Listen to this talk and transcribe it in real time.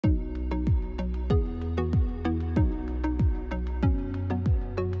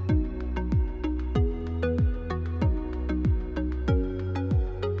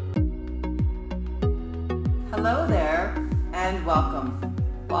welcome.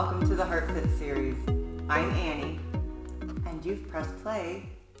 Welcome to the HeartFit series. I'm Annie, and you've pressed play,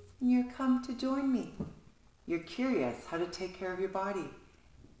 and you're come to join me. You're curious how to take care of your body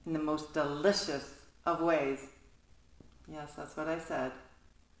in the most delicious of ways. Yes, that's what I said.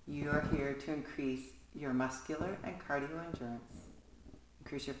 You're here to increase your muscular and cardio endurance,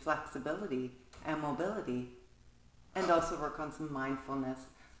 increase your flexibility and mobility, and also work on some mindfulness,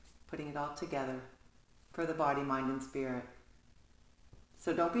 putting it all together for the body, mind, and spirit.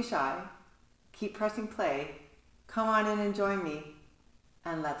 So don't be shy. Keep pressing play. Come on in and join me,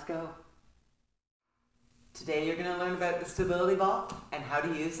 and let's go. Today you're going to learn about the stability ball and how to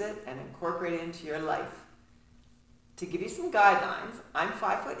use it and incorporate it into your life. To give you some guidelines, I'm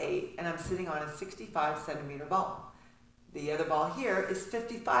 5'8" and I'm sitting on a 65 centimeter ball. The other ball here is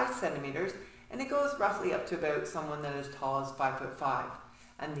 55 centimeters and it goes roughly up to about someone that is tall as 5'5",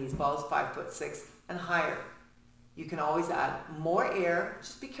 and these balls 5'6" and higher. You can always add more air.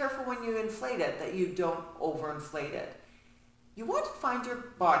 Just be careful when you inflate it that you don't overinflate it. You want to find your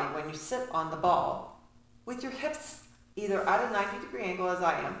body when you sit on the ball with your hips either at a 90-degree angle as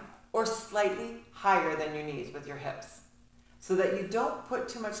I am or slightly higher than your knees with your hips, so that you don't put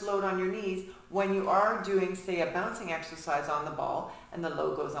too much load on your knees when you are doing, say, a bouncing exercise on the ball and the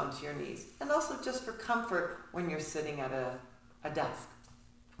load goes onto your knees. And also just for comfort when you're sitting at a desk.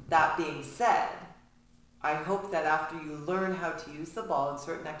 That being said, I hope that after you learn how to use the ball in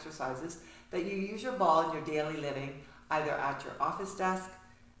certain exercises, that you use your ball in your daily living, either at your office desk,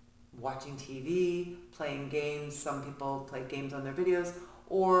 watching TV, playing games. Some people play games on their videos,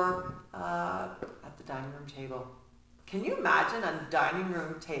 or at the dining room table. Can you imagine a dining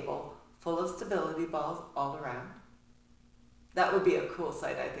room table full of stability balls all around? That would be a cool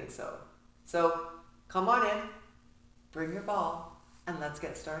sight, I think so. So come on in, bring your ball, and let's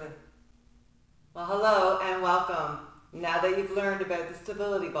get started. Well, hello and welcome. Now that you've learned about the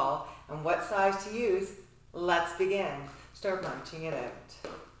stability ball and what size to use, let's begin. Start marching it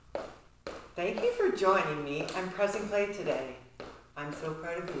out. Thank you for joining me and pressing play today. I'm so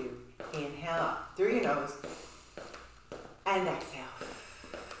proud of you. Inhale up through your nose and exhale.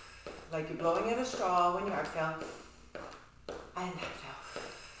 Like you're blowing out a straw when you exhale. And exhale.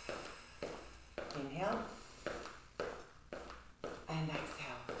 Inhale and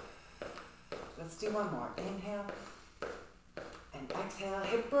exhale. Let's do one more. Inhale and exhale.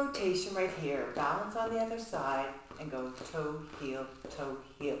 Hip rotation right here. Balance on the other side and go toe, heel, toe,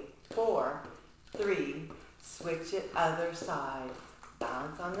 heel. 4, 3, switch it other side.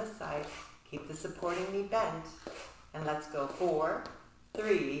 Balance on this side. Keep the supporting knee bent. And let's go 4,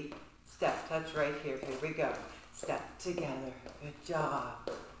 3, step touch right here. Here we go. Step together. Good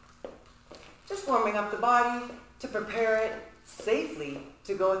job. Just warming up the body to prepare it safely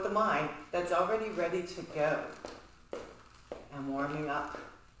to go with the mind that's already ready to go. And warming up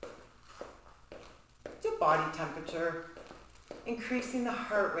to body temperature, increasing the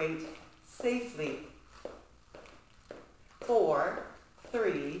heart rate safely. 4,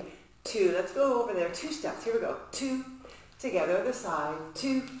 3, 2. Let's go over there. 2 steps. Here we go. 2, together other side.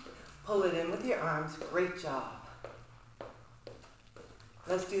 2, pull it in with your arms. Great job.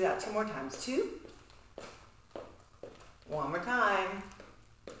 Let's do that 2 more times. 2. One more time.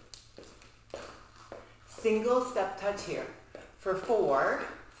 Single step touch here. For 4,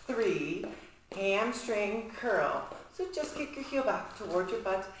 3, hamstring curl. So just kick your heel back towards your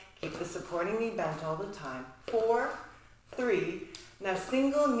butt. Keep the supporting knee bent all the time. 4, 3. Now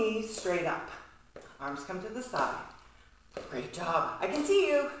single knee straight up. Arms come to the side. Great job. I can see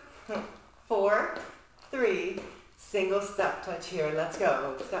you. 4, 3. Single step touch here. Let's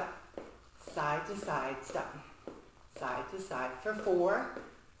go. Step. Side to side. Step. Side to side. For 4,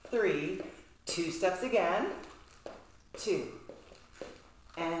 3. 2 steps again. 2.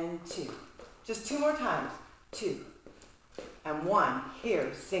 And 2. Just 2 more times. 2. And 1.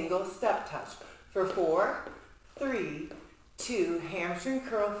 Here. Single step touch. For 4, 3, 2. Hamstring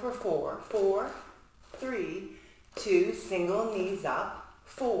curl for 4. 4, 3, 2. Single knees up.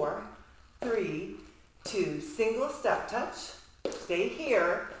 4, 3, 2. Single step touch. Stay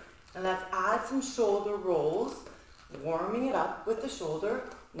here. And let's add some shoulder rolls. Warming it up with the shoulder.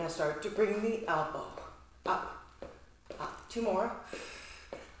 Now start to bring the elbow up, up. 2 more.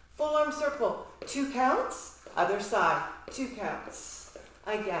 Full arm circle. 2 counts. Other side. 2 counts.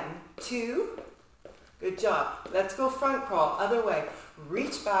 Again. 2. Good job. Let's go front crawl. Other way.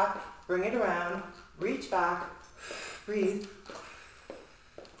 Reach back. Bring it around. Reach back. Breathe.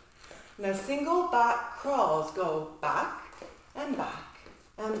 Now single back crawls. Go back and back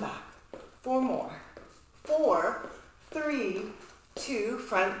and back. 4 more. 4, 3, 2,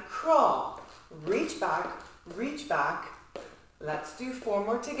 front crawl. Reach back, Let's do 4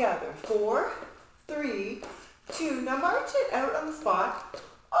 more together. 4, 3, 2. Now march it out on the spot.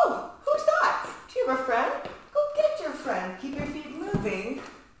 Oh, who's that? Do you have a friend? Go get your friend. Keep your feet moving.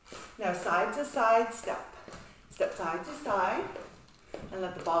 Now side to side step. Step side to side and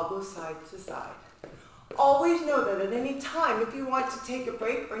let the ball go side to side. Always know that at any time, if you want to take a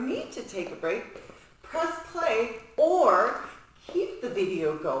break or need to take a break, press play or keep the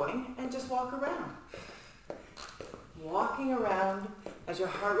video going and just walk around. Walking around as your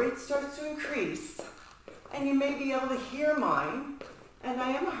heart rate starts to increase, and you may be able to hear mine, and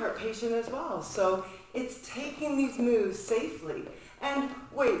I am a heart patient as well, so it's taking these moves safely. And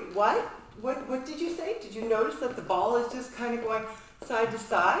wait, what? What did you say? Did you notice that the ball is just kind of going side to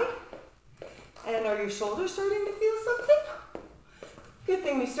side? And are your shoulders starting to feel something? Good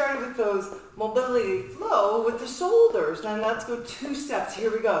thing we started with those mobility flow with the shoulders. Now let's go 2 steps.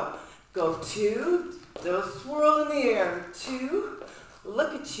 Here we go. Go 2. They'll swirl in the air. 2.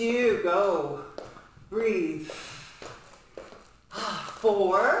 Look at you. Go. Breathe.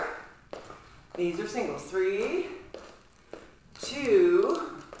 4. These are singles. 3,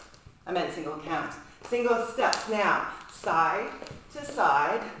 2. I meant single count. Single steps. Now, side to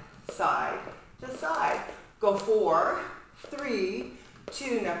side, side to side. Go 4, 3,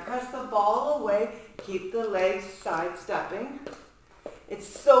 2. Now press the ball away. Keep the legs side stepping. It's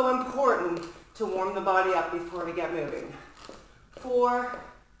so important to warm the body up before we get moving. 4,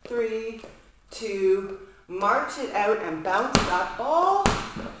 3, 2. March it out and bounce that ball.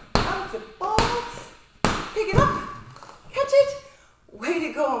 Bounce it, ball. Pick it up. Catch it. Way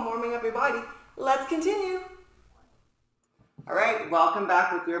to go on warming up your body. Let's continue. All right, welcome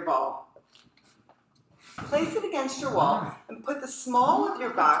back with your ball. Place it against your wall and put the small of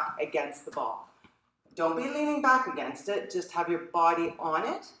your back against the ball. Don't be leaning back against it, just have your body on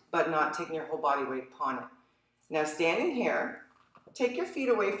it, but not taking your whole body weight upon it. Now standing here, take your feet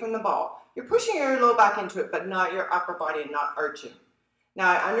away from the ball. You're pushing your low back into it, but not your upper body and not arching. Now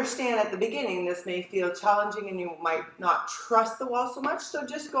I understand at the beginning this may feel challenging and you might not trust the wall so much, so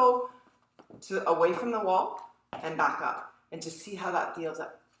just go away from the wall and back up and just see how that feels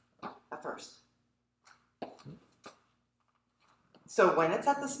at first. So when it's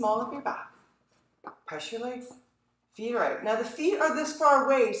at the small of your back, press your legs, feet are out. Now the feet are this far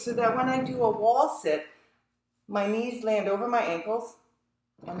away so that when I do a wall sit, my knees land over my ankles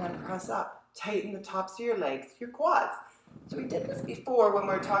and then press up. Tighten the tops of your legs, your quads. So we did this before when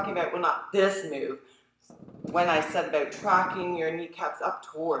we were talking about, well, not this move, when I said about tracking your kneecaps up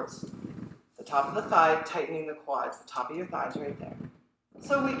towards the top of the thigh, tightening the quads, the top of your thighs right there.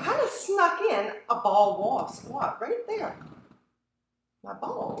 So we kind of snuck in a ball wall squat right there. My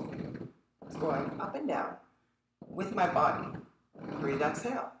ball is going up and down with my body. Breathe,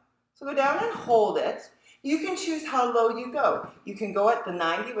 exhale. So go down and hold it. You can choose how low you go. You can go at the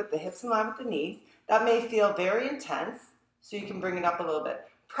 90 with the hips in line with the knees. That may feel very intense, so you can bring it up a little bit.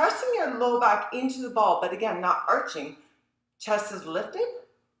 Pressing your low back into the ball, but again, not arching. Chest is lifted.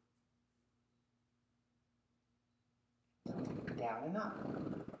 Down and up.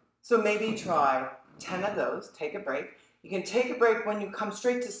 So maybe try 10 of those. Take a break. You can take a break when you come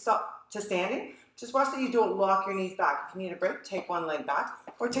straight to standing. Just watch that you don't lock your knees back. If you need a break, take one leg back,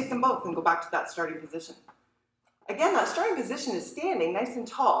 or take them both and go back to that starting position. Again, that starting position is standing nice and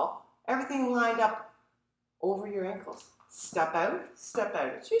tall, everything lined up over your ankles. Step out, step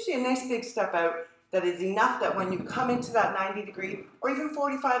out. It's usually a nice big step out that is enough that when you come into that 90 degree, or even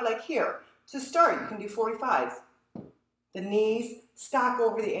 45 like here, to start, you can do 45s. The knees stack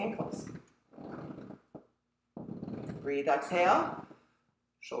over the ankles. Breathe, exhale,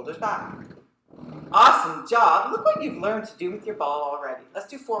 shoulders back. Awesome job. Look what you've learned to do with your ball already. Let's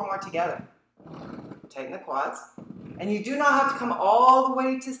do 4 more together. Tighten the quads. And you do not have to come all the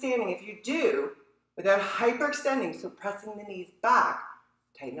way to standing. If you do, without hyperextending, so pressing the knees back,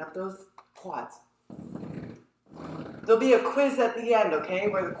 tighten up those quads. There'll be a quiz at the end, okay,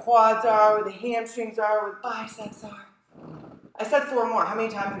 where the quads are, where the hamstrings are, where the biceps are. I said 4 more. How many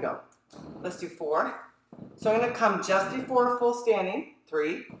times ago? Let's do 4. So I'm going to come just before full standing.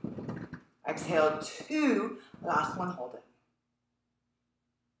 3. Exhale, 2. Last one, hold it.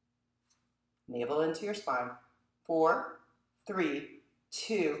 Navel into your spine. 4, 3,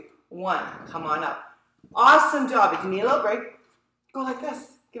 2, 1. Come on up. Awesome job. If you need a little break, go like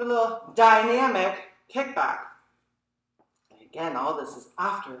this. Give a little dynamic kickback. Again, all this is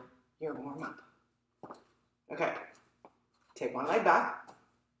after your warm-up. Okay. Take one leg back.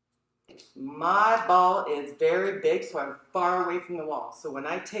 My ball is very big, so I'm far away from the wall. So when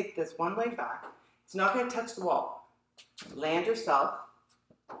I take this one leg back, it's not going to touch the wall. Land yourself.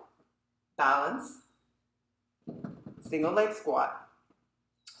 Balance. single leg squat.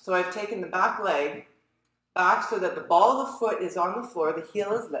 So I've taken the back leg back so that the ball of the foot is on the floor, the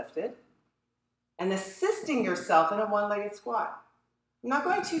heel is lifted, and assisting yourself in a one-legged squat. I'm not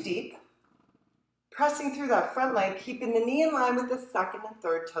going too deep. Pressing through that front leg, keeping the knee in line with the second and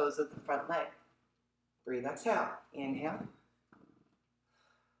third toes of the front leg. Breathe, exhale. Inhale.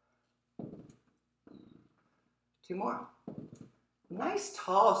 2 more. Nice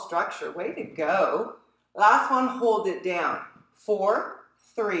tall structure. Way to go. Last one, hold it down. 4,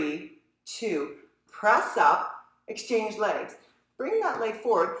 3, 2. Press up, exchange legs. Bring that leg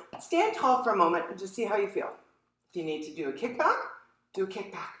forward. Stand tall for a moment and just see how you feel. If you need to do a kickback, do a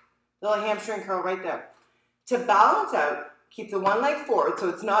kickback. Little hamstring curl right there. To balance out, keep the one leg forward so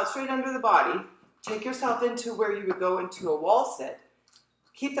it's not straight under the body. Take yourself into where you would go into a wall sit.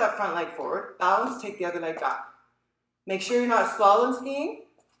 Keep that front leg forward. Balance, take the other leg back. Make sure you're not slalom skiing.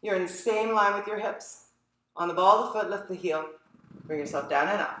 You're in the same line with your hips. On the ball of the foot, lift the heel. Bring yourself down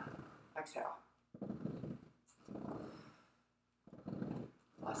and up. Exhale.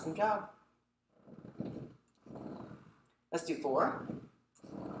 Awesome job. Let's do 4,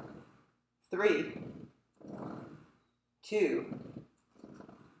 3, 2,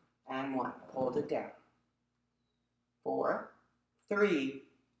 and 1. Hold it down. 4, 3,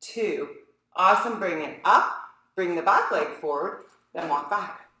 2. Awesome. Bring it up. Bring the back leg forward. Then walk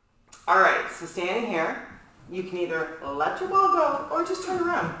back. All right. So standing here, you can either let your ball go or just turn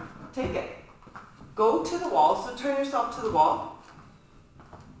around. Take it. Go to the wall. So turn yourself to the wall.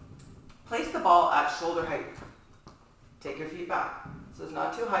 Place the ball at shoulder height. Take your feet back. So it's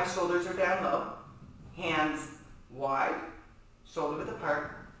not too high. Shoulders are down low. Hands wide. Shoulder width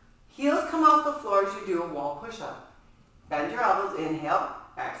apart. Heels come off the floor as you do a wall push-up. Bend your elbows. Inhale.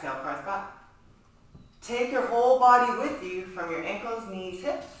 Exhale. Press back. Take your whole body with you from your ankles, knees,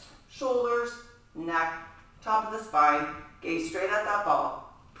 hips, shoulders, neck, top of the spine. Gaze straight at that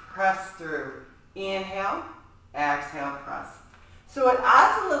ball. Press through. Inhale. Exhale. Press. So it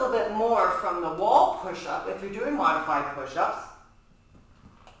adds a little bit more from the wall push-up if you're doing modified push-ups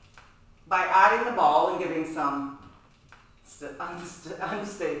by adding the ball and giving some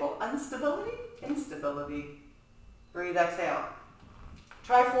instability. Breathe, exhale.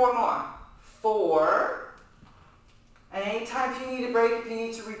 Try 4 more. 4. And anytime if you need a break, if you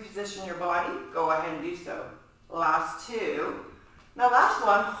need to reposition your body, go ahead and do so. Last 2. Now last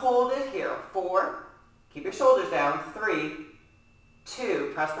one, hold it here. 4. Keep your shoulders down. 3.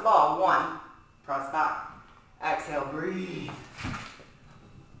 2, press the ball. 1, press back. Exhale, breathe.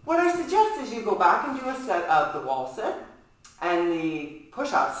 What I suggest is you go back and do a set of the wall sit and the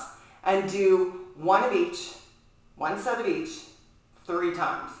push-ups and do 1 of each, 1 set of each, 3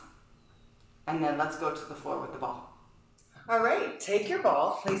 times. And then let's go to the floor with the ball. All right, take your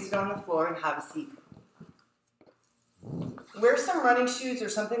ball, place it on the floor and have a seat. Wear some running shoes or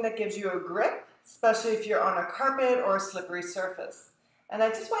something that gives you a grip, especially if you're on a carpet or a slippery surface. And I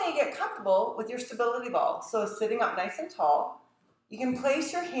just want you to get comfortable with your stability ball. So sitting up nice and tall, you can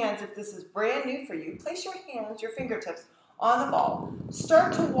place your hands, if this is brand new for you, place your hands, your fingertips on the ball.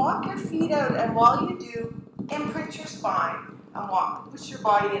 Start to walk your feet out, and while you do, imprint your spine and walk, push your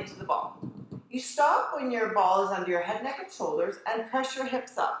body into the ball. You stop when your ball is under your head, neck, and shoulders, and press your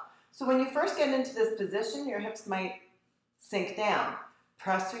hips up. So when you first get into this position, your hips might sink down.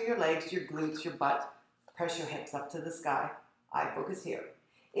 Press through your legs, your glutes, your butt. Press your hips up to the sky. Eye focus here.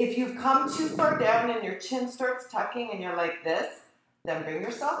 If you've come too far down and your chin starts tucking and you're like this, then bring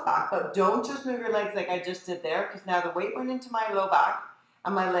yourself back. But don't just move your legs like I just did there, because now the weight went into my low back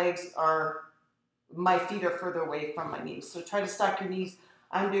and my feet are further away from my knees. So try to stack your knees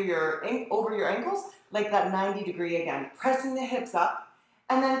over your ankles, like that 90 degree again. Pressing the hips up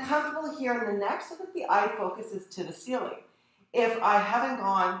and then comfortable here in the neck so that the eye focus is to the ceiling. If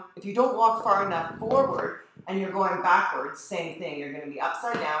you don't walk far enough forward and you're going backwards, same thing, you're going to be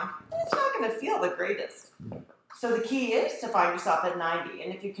upside down, and it's not going to feel the greatest. So the key is to find yourself at 90,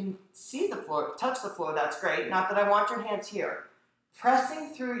 and if you can see the floor, touch the floor, that's great. Not that I want your hands here.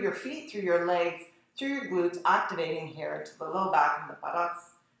 Pressing through your feet, through your legs, through your glutes, activating here to the low back and the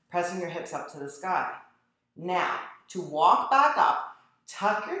buttocks, pressing your hips up to the sky. Now, to walk back up,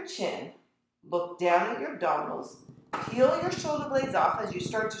 tuck your chin, look down at your abdominals, peel your shoulder blades off as you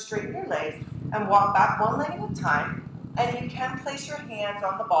start to straighten your legs and walk back 1 leg at a time, and you can place your hands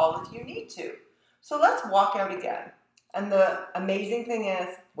on the ball if you need to. So let's walk out again. And the amazing thing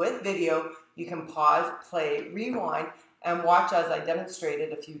is, with video, you can pause, play, rewind, and watch as I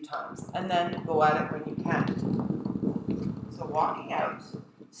demonstrated a few times, and then go at it when you can. So walking out,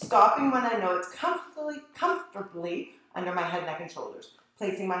 stopping when I know it's comfortably under my head, neck, and shoulders,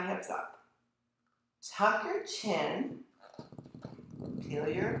 placing my hips up. Tuck your chin, peel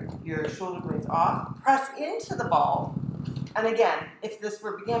your shoulder blades off, press into the ball. And again, if this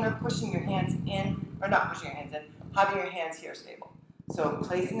were beginner, pushing your hands in, or not pushing your hands in, having your hands here stable. So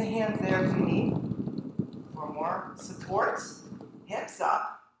placing the hands there if you need for more support. Hips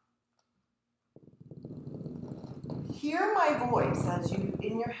up. Hear my voice as you,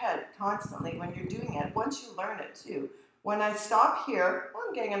 in your head, constantly when you're doing it, once you learn it too. When I stop here,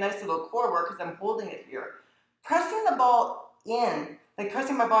 I'm getting a nice little core work because I'm holding it here. Pressing the ball in, like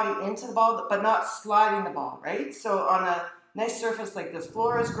pressing my body into the ball, but not sliding the ball, right? So on a nice surface like this,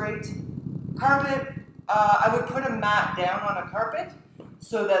 floor is great. Carpet, I would put a mat down on a carpet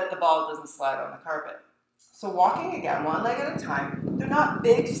so that the ball doesn't slide on the carpet. So walking again, one leg at a time. They're not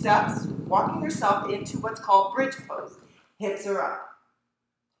big steps. Walking yourself into what's called bridge pose. Hips are up.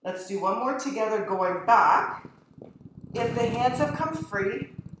 Let's do one more together going back. If the hands have come free,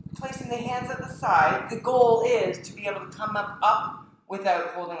 placing the hands at the side, the goal is to be able to come up without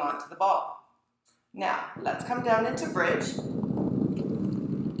holding on to the ball. Now, let's come down into bridge.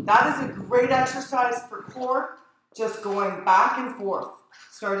 That is a great exercise for core, just going back and forth,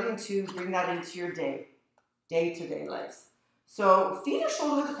 starting to bring that into your day-to-day life. So feet are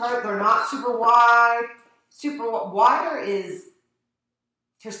shoulder width apart, they're not super wide. Wider is,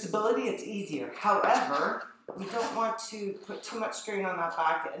 for stability, it's easier. However, we don't want to put too much strain on that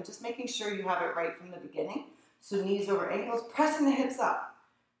back and just making sure you have it right from the beginning. So knees over ankles, pressing the hips up.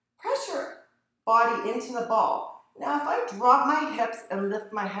 Press your body into the ball. Now if I drop my hips and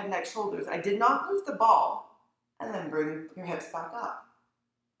lift my head, neck, shoulders, I did not move the ball, and then bring your hips back up.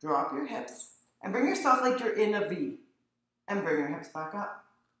 Drop your hips and bring yourself like you're in a V, and bring your hips back up.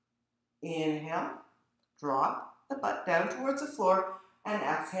 Inhale, drop the butt down towards the floor, and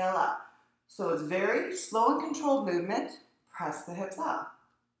exhale up. So it's very slow and controlled movement. Press the hips up.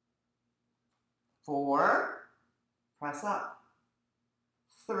 4, press up.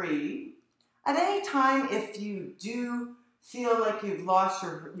 3. At any time, if you do feel like you've lost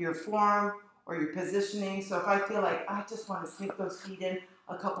your form or your positioning, so if I feel like I just want to sneak those feet in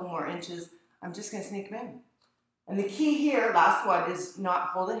a couple more inches, I'm just going to sneak them in. And the key here, last one, is not,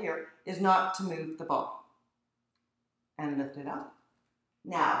 hold it here, is not to move the ball. And lift it up.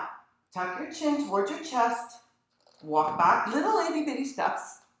 Now, tuck your chin towards your chest, walk back, little itty bitty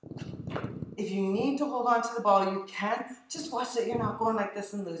steps. If you need to hold on to the ball, you can. Just watch that you're not going like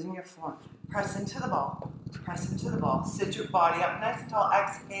this and losing your form. Press into the ball. Press into the ball. Sit your body up nice and tall.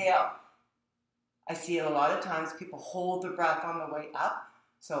 Exhale. I see it a lot of times. People hold their breath on the way up.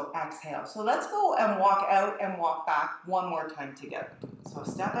 So exhale. So let's go and walk out and walk back one more time together. So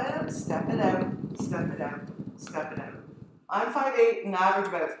step it out, step it out, step it out, step it out. I'm 5'8" and average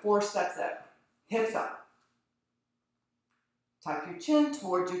about 4 steps out. Hips up. Tuck your chin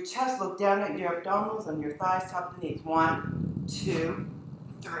towards your chest. Look down at your abdominals and your thighs, top of the knees. 1, 2,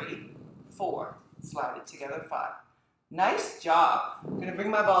 3, 4. Slide it together. 5. Nice job. I'm going to bring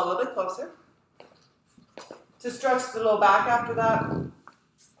my ball a little bit closer. To stretch the low back after that,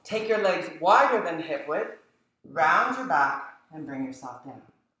 take your legs wider than hip width. Round your back and bring yourself down.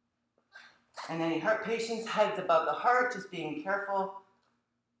 And any heart patients, heads above the heart, just being careful.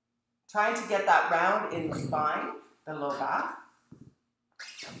 Trying to get that round in the spine, the low back.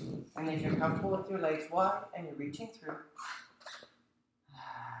 And if you're comfortable with your legs wide and you're reaching through,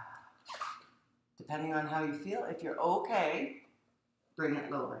 depending on how you feel, if you're okay, bring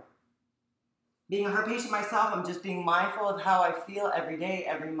it lower. Being a heart patient myself, I'm just being mindful of how I feel every day,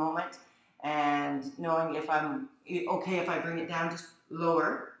 every moment, and knowing if I'm okay if I bring it down just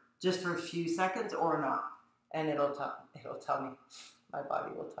lower, just for a few seconds or not. And it'll tell me. My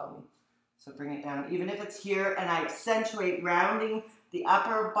body will tell me. So bring it down. Even if it's here and I accentuate rounding the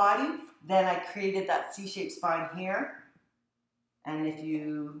upper body, then I created that C-shaped spine here. And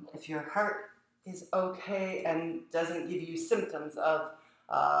if your heart is okay and doesn't give you symptoms of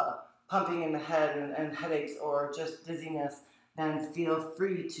pumping in the head and headaches or just dizziness, then feel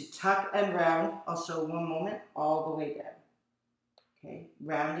free to tuck and round. I'll show one moment, all the way down. Okay,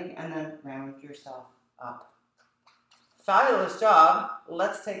 rounding and then round yourself up. Fabulous job.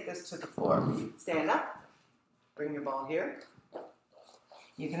 Let's take this to the floor. Stand up. Bring your ball here.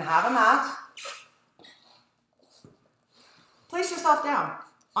 You can have a mat. Place yourself down.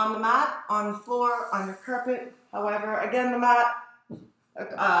 On the mat, on the floor, on your carpet. However, again, the mat,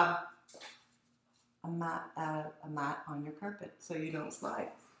 a mat on your carpet so you don't slide.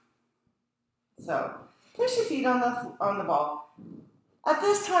 So, push your feet on the ball. At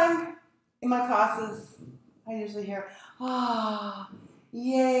this time in my classes, I usually hear, ah,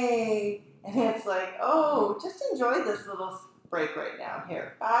 yay. And it's like, oh, just enjoy this little break right now.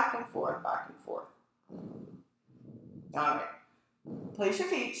 Here, back and forth, back and forth. All right. Place your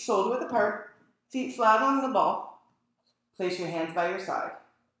feet shoulder width apart, feet flat on the ball. Place your hands by your side.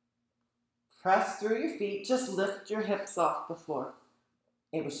 Press through your feet. Just lift your hips off the floor.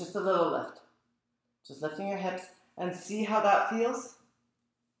 It was just a little lift. Just lifting your hips and see how that feels.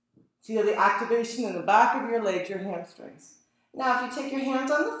 Feel the activation in the back of your legs, your hamstrings. Now, if you take your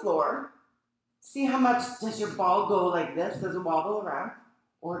hands on the floor, see how much does your ball go like this? Does it wobble around?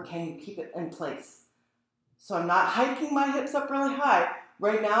 Or can you keep it in place? So I'm not hiking my hips up really high.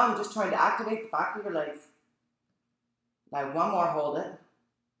 Right now, I'm just trying to activate the back of your legs. Now, one more, hold it,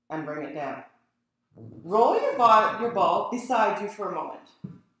 and bring it down. Roll your ball beside you for a moment.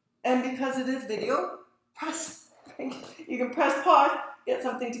 And because it is video, press. You can press pause, get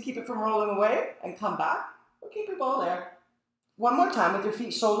something to keep it from rolling away, and come back, or keep your ball there. One more time with your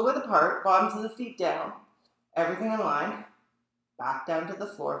feet shoulder width apart, bottoms of the feet down, everything in line, back down to the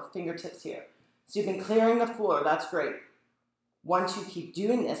floor, fingertips here. So you've been clearing the floor, that's great. Once you keep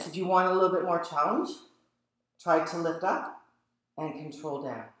doing this, if you want a little bit more challenge, try to lift up and control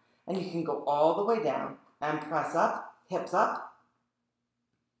down. And you can go all the way down and press up, hips up.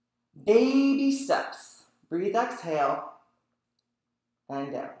 Baby steps. Breathe, exhale,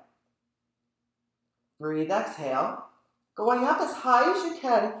 and down. Breathe, exhale. Going up as high as you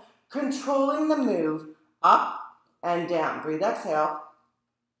can, controlling the move, up and down. Breathe, exhale,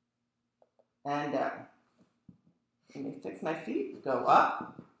 and down. Let me fix my feet. Go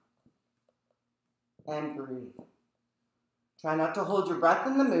up and breathe. Try not to hold your breath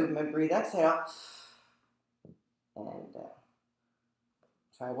in the movement. Breathe, exhale, and down.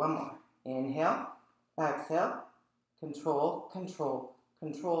 Try one more. Inhale, exhale, control, control,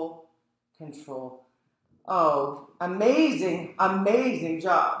 control, control. Oh, amazing, amazing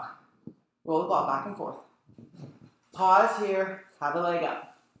job. Roll the ball back and forth. Pause here, have a leg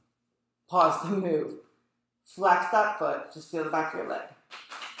up. Pause the move. Flex that foot, just feel the back of your leg.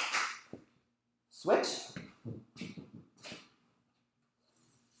 Switch.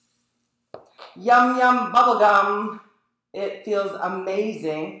 Yum, yum, bubble gum. It feels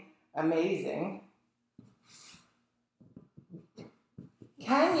amazing, amazing.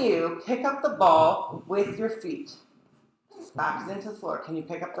 Can you pick up the ball with your feet? Back is into the floor. Can you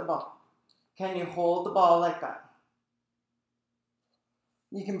pick up the ball? Can you hold the ball like that?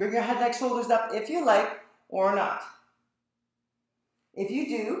 You can bring your head, neck, shoulders up if you like or not. If you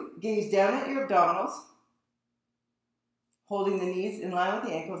do, gaze down at your abdominals, holding the knees in line with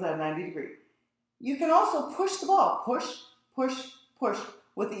the ankles at a 90 degree. You can also push the ball. Push, push, push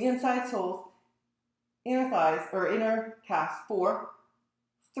with the inside soles, inner thighs, or inner calves. 4,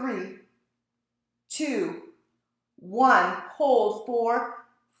 3, 2, 1. Hold. 4,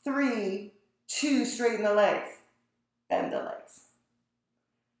 3, 2. Straighten the legs. Bend the legs.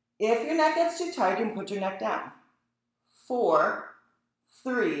 If your neck gets too tight, you can put your neck down. 4,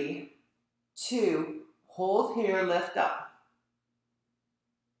 3, 2. Hold here. Lift up.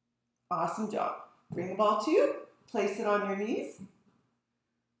 Awesome job. Bring the ball to you. Place it on your knees.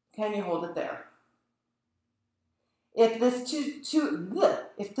 Can you hold it there? If this is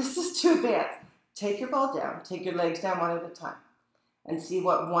too advanced, take your ball down. Take your legs down one at a time. And see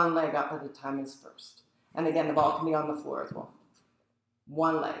what one leg up at a time is first. And again, the ball can be on the floor as well.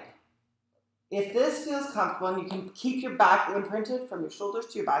 One leg. If this feels comfortable and you can keep your back imprinted from your shoulders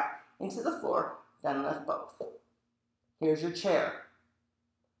to your back into the floor, then lift both. Here's your chair.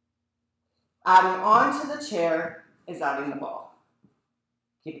 Adding on to the chair is adding the ball.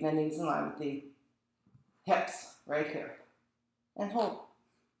 Keeping the knees in line with the hips right here. And hold.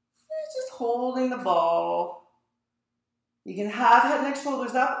 Just holding the ball. You can have head, neck,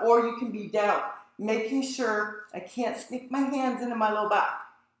 shoulders up, or you can be down. Making sure I can't sneak my hands into my low back.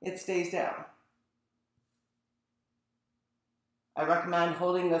 It stays down. I recommend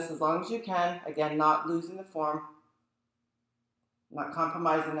holding this as long as you can. Again, not losing the form. Not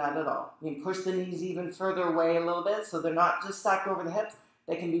compromising that at all. You can push the knees even further away a little bit so they're not just stacked over the hips.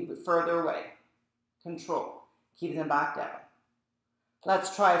 They can be further away. Control. Keeping them back down.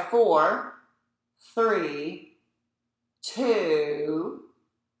 Let's try 4, 3, 2,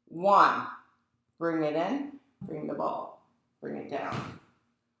 1. Bring it in. Bring the ball. Bring it down.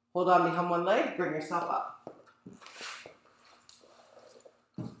 Hold on behind one leg. Bring yourself up.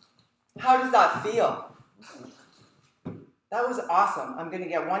 How does that feel? That was awesome. I'm going to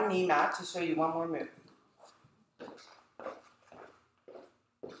get one knee mat to show you one more move.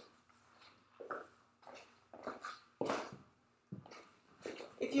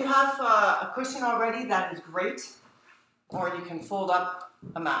 If you have a cushion already, that is great. Or you can fold up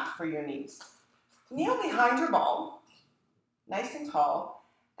a mat for your knees. Kneel behind your ball, nice and tall,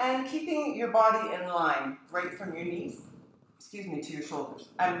 And keeping your body in line, right from your knees, to your shoulders.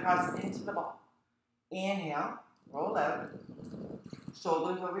 And press into the ball. Inhale, roll out,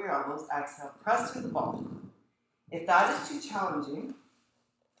 shoulders over your elbows, exhale, press through the ball. If that is too challenging,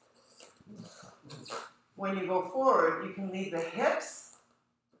 when you go forward, you can leave the hips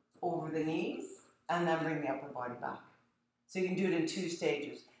over the knees and then bring the upper body back. So you can do it in 2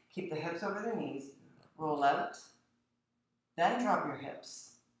 stages. Keep the hips over the knees, roll out, then drop your hips.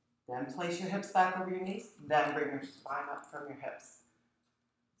 Then place your hips back over your knees, then bring your spine up from your hips.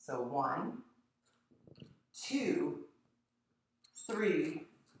 So 1, 2, 3,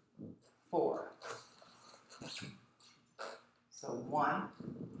 4. So 1,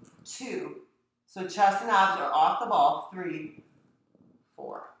 2. So chest and abs are off the ball. 3,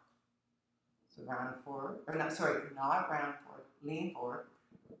 4. So round forward, or not, sorry, not round forward. Lean forward.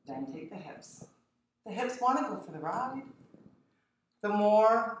 Then take the hips. The hips want to go for the ride. The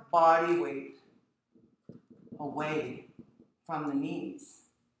more body weight away from the knees,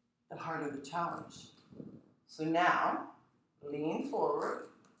 the harder the challenge. So now, lean forward,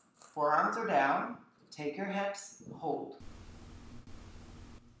 forearms are down, take your hips, hold.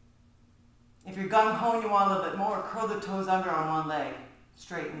 If you're gung-ho and you want a little bit more, curl the toes under on one leg,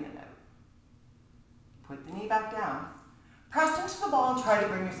 straighten it out. Put the knee back down, press into the ball and try to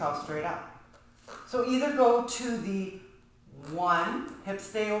bring yourself straight up. So either go to the 1, hips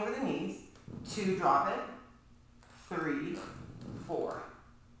stay over the knees, 2, drop it, 3, 4.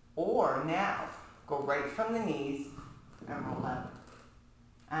 Or now, go right from the knees and roll out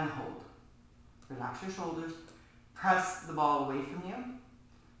and hold. Relax your shoulders, press the ball away from you.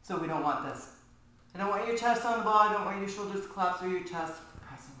 So we don't want this. I don't want your chest on the ball, I don't want your shoulders to collapse through your chest.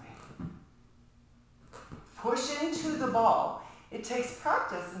 Press away. Push into the ball. It takes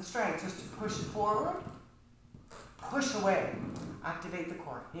practice and strength just to push it forward. Push away. Activate the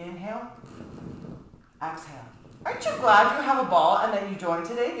core. Inhale. Exhale. Aren't you glad you have a ball and that you joined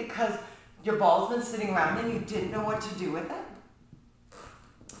today because your ball's been sitting around and you didn't know what to do with it?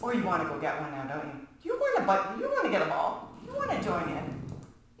 Or you want to go get one now, don't you? You want to get a ball. You want to join in.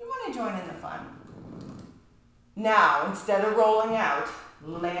 You want to join in the fun. Now, instead of rolling out,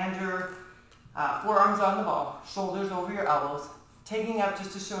 land your forearms on the ball, shoulders over your elbows, taking up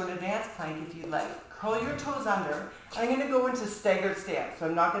just to show an advanced plank if you'd like. Curl your toes under. I'm going to go into staggered stance. So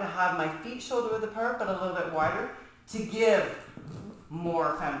I'm not going to have my feet shoulder width apart, but a little bit wider to give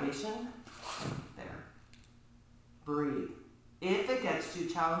more foundation. There. Breathe. If it gets too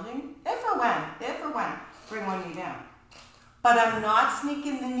challenging, if or when, bring one knee down. But I'm not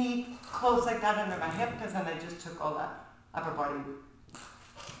sneaking the knee close like that under my hip because then I just took all that upper body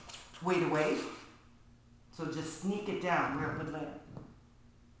weight away. So just sneak it down where it would land.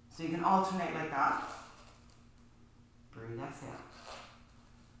 So you can alternate like that. Breathe, exhale.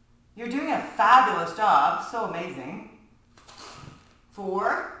 You're doing a fabulous job. So amazing.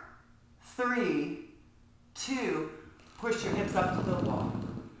 4, 3, 2. Push your hips up to the wall.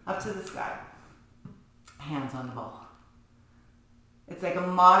 Up to the sky. Hands on the ball. It's like a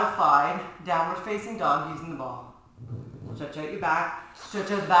modified downward facing dog using the ball. Stretch out your back.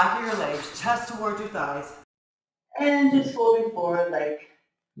 Stretch out the back of your legs. Chest towards your thighs. And just folding forward like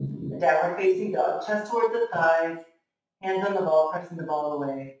a downward facing dog. Chest towards the thighs. Hands on the ball, pressing the ball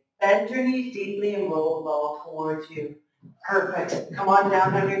away. Bend your knees deeply and roll the ball towards you. Perfect. Come on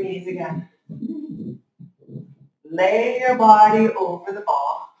down on your knees again. Lay your body over the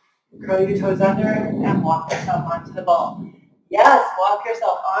ball. Curl your toes under and walk yourself onto the ball. Yes, walk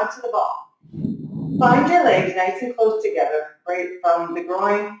yourself onto the ball. Find your legs nice and close together, right from the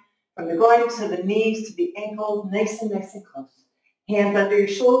groin to the knees to the ankles, nice and close. Hands under your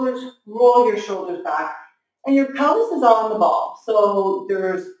shoulders, roll your shoulders back, and your pelvis is on the ball. So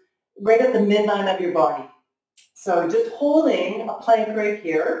there's right at the midline of your body. So just holding a plank right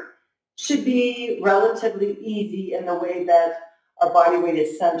here should be relatively easy in the way that our body weight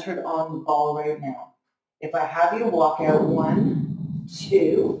is centered on the ball right now. If I have you walk out 1,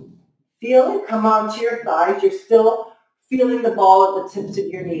 2, feel it come onto your thighs. You're still feeling the ball at the tips of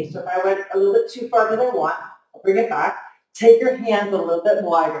your knees. So if I went a little bit too far than I want, I'll bring it back. Take your hands a little bit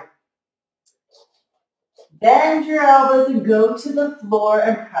wider. Bend your elbows and go to the floor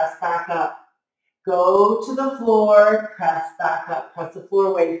and press back up. Go to the floor, press back up. Press the floor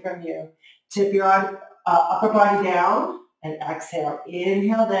away from you. Tip your upper body down and exhale.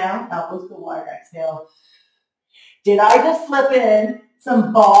 Inhale down, elbows go wide, exhale. Did I just slip in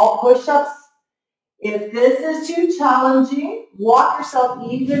some ball push-ups? If this is too challenging, walk yourself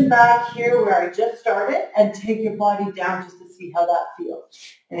even back here where I just started and take your body down just to see how that feels.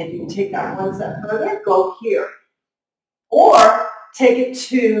 And if you can take that one step further, go here. Or take it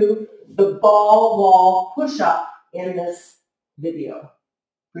to the ball wall push-up in this video.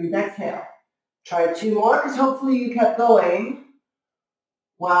 Breathe, exhale. Try 2 more because hopefully you kept going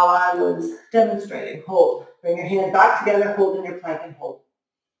while I was demonstrating. Hold. Bring your hands back together, hold in your plank and hold.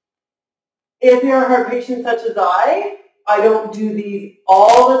 If you're a heart patient such as I don't do these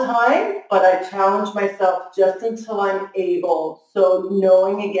all the time, but I challenge myself just until I'm able. So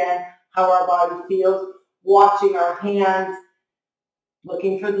knowing again how our body feels, watching our hands,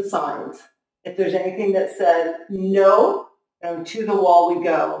 looking for the signs. If there's anything that says no, then to the wall we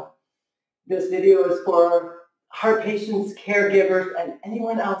go. This video is for heart patients, caregivers, and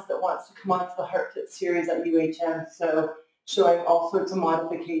anyone else that wants to come onto the HeartFit series at UHM. So showing all sorts of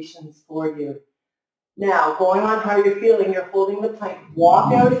modifications for you. Now, going on how you're feeling, you're holding the plank.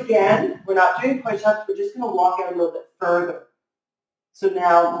 Walk out again. We're not doing push-ups. We're just going to walk out a little bit further. So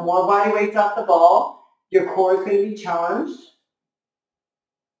now, more body weights off the ball. Your core is going to be challenged.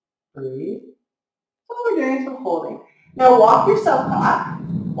 Breathe. That's all we're doing is we're holding. Now, walk yourself back.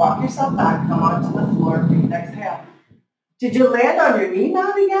 Walk yourself back. Come onto the floor. Breathe. Exhale. Did you land on your knee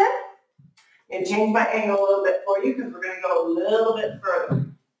mat again? And change my angle a little bit for you because we're going to go a little bit further.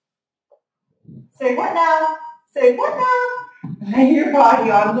 Say what now? Say what now? Lay your body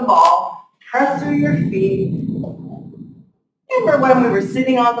on the ball. Press through your feet. Remember when we were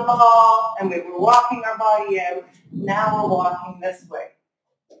sitting on the ball and we were walking our body out? Now we're walking this way.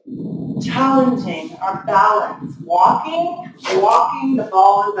 Challenging our balance. Walking, the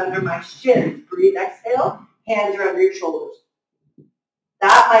ball is under my shins. Breathe, exhale. Hands are under your shoulders.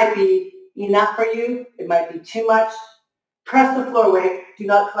 That might be enough for you. It might be too much. Press the floor away. Do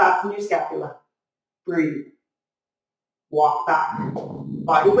not collapse in your scapula. Breathe. Walk back.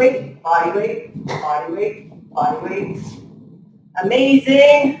 Body weight, body weight, body weight, body weight.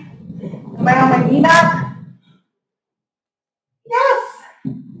 Amazing. Am I on my knee mat? Yes.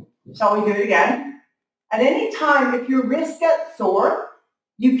 Shall we do it again? At any time, if your wrists get sore,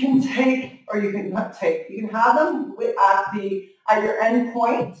 you can take, or you can not take, you can have them at your end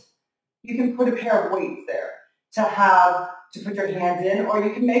point. You can put a pair of weights there to put your hands in, or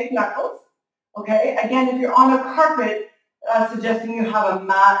you can make knuckles. Okay, again, if you're on a carpet, suggesting you have a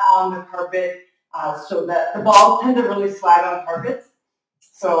mat on the carpet so that the balls tend to really slide on carpets.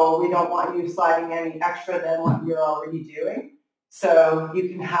 So we don't want you sliding any extra than what you're already doing. So you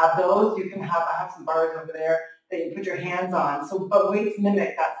can have those. You can have, I have some bars over there that you put your hands on. So, but weights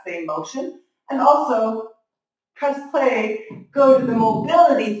mimic that same motion. And also, press play, go to the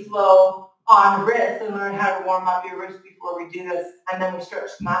mobility flow on wrists and learn how to warm up your wrists before we do this. And then we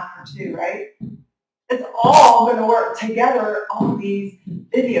stretch the mat for 2, right? It's all going to work together, all these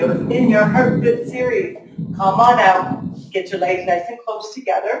videos in your HeartFit series. Come on out. Get your legs nice and close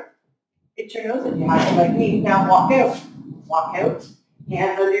together. Hit your nose if you have to like me. Now walk out. Walk out.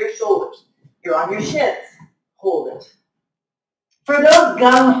 Hands under your shoulders. You're on your shins. Hold it. For those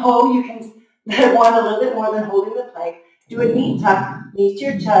gung-ho, you can want a little bit more than holding the plank. Do a knee tuck, knees to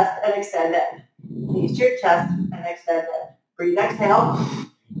your chest, and extend it. Knees to your chest, and extend it. Breathe, exhale,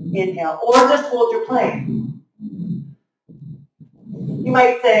 inhale, or just hold your plank. You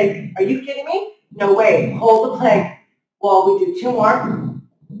might say, are you kidding me? No way, hold the plank. Well, we do 2 more,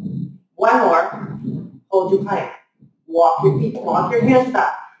 1 more, hold your plank. Walk your feet, walk your hands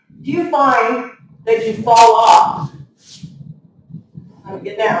back. Do you find that you fall off?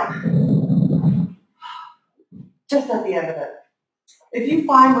 Get down. Just at the end of it. If you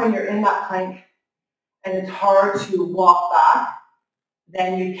find when you're in that plank and it's hard to walk back,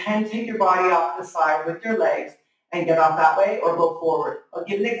 then you can take your body off the side with your legs and get off that way or go forward. I'll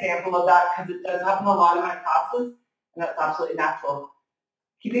give an example of that because it does happen a lot in my classes and that's absolutely natural.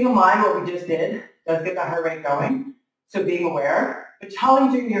 Keeping in mind what we just did does get the heart rate going, so being aware, but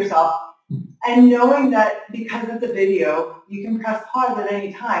challenging yourself and knowing that because it's a video, you can press pause at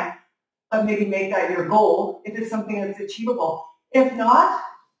any time, but maybe make that your goal if it's something that's achievable. If not,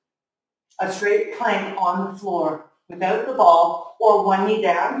 a straight plank on the floor without the ball, or 1 knee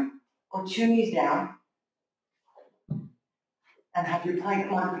down, or 2 knees down, and have your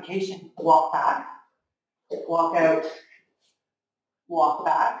plank modification. Walk back, walk out, walk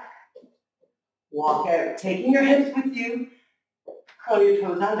back, walk out. Taking your hips with you, curl your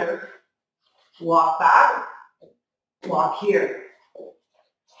toes under, walk back, walk here.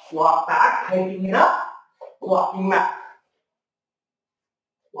 Walk back, hiking it up, walking back.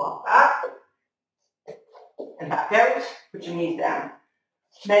 Walk back, and back out, put your knees down.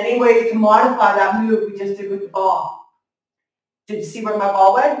 Many ways to modify that move we just did with the ball. Did you see where my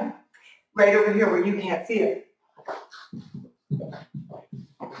ball went? Right over here where you can't see it.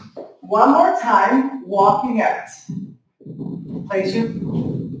 One more time, walking out. Place your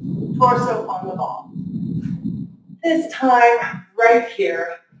torso on the ball. This time, right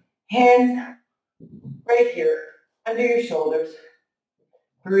here, hands right here, under your shoulders.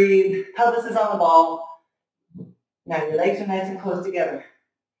 Breathe, pelvis is on the ball. Now your legs are nice and close together.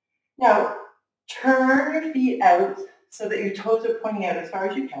 Now, turn your feet out so that your toes are pointing out as far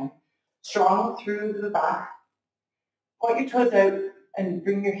as you can. Strong through the back. Point your toes out and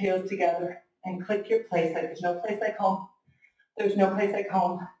bring your heels together and click your place like there's no place like home. There's no place like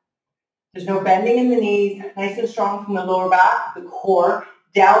home. There's no bending in the knees. Nice and strong from the lower back, the core,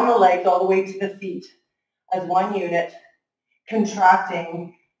 down the legs all the way to the feet as one unit,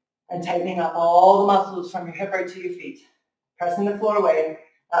 contracting and tightening up all the muscles from your hip right to your feet. Pressing the floor away,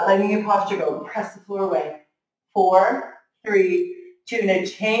 not letting your posture go. Press the floor away. 4, 3, 2. Now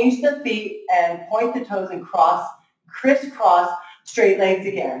change the feet and point the toes and cross, crisscross, straight legs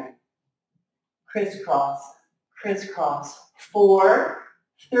again. Crisscross, crisscross. 4,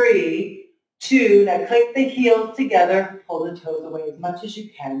 3, 2. Now click the heels together. Pull the toes away as much as you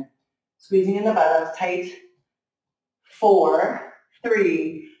can. Squeezing in the buttocks tight. 4,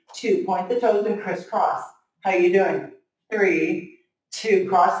 3, 2. Point the toes and crisscross. How are you doing? 3, 2.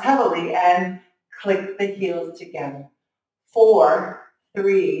 Cross heavily and click the heels together. 4,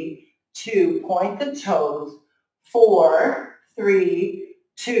 3, 2. Point the toes. 4, 3,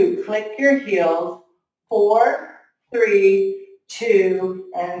 2. Click your heels. 4, 3,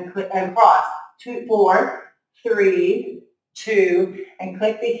 2. And click and cross. 2, 4, 3, 2. And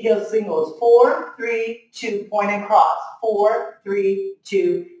click the heel singles. 4, 3, 2. Point and cross. 4, 3,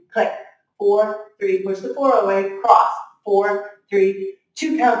 2. Click. 4, 3. Push the floor away. Cross. 4, 3,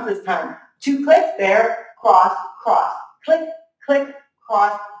 2 counts this time. 2 clicks there. Cross, cross. Click, click,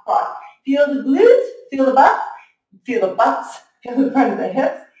 cross, cross. Feel the glutes. Feel the butts. Feel the butts. Feel the front of the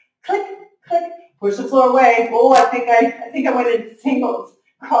hips. Click, click. Push the floor away. Oh, I think I went into singles.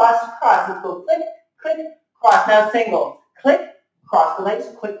 Cross, cross. Let's go click, click, cross. Now singles. Click, cross the legs.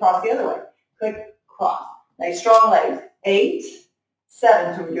 Click, cross the other way. Click, cross. Nice strong legs. 8,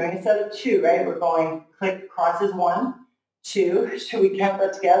 7. So we're doing a set of 2, right? We're going click, crosses 1, 2. Should we count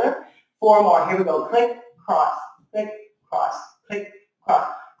that together? 4 more. Here we go. Click, cross, click, cross, click,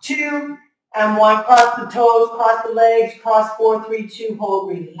 cross. 2 and 1. Cross the toes, cross the legs, cross 4, 3, 2. Hold,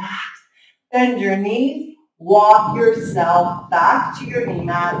 relax. Bend your knees. Walk yourself back to your knee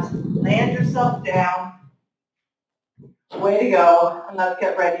mat. Land yourself down. Way to go. And let's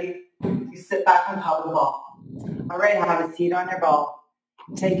get ready to sit back on top of the ball. All right, have a seat on your ball.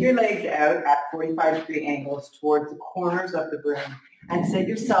 Take your legs out at 45-degree angles towards the corners of the room and sit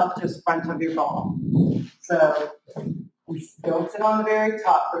yourself just front of your ball. So don't sit on the very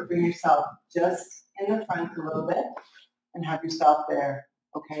top, but bring yourself just in the front a little bit and have yourself there,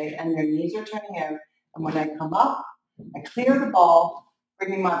 okay? And your knees are turning out. And when I come up, I clear the ball,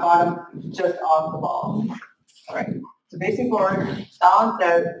 bringing my bottom just off the ball. All right, so facing forward, balance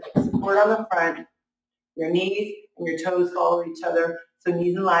out, support on the front. Your knees and your toes follow each other, so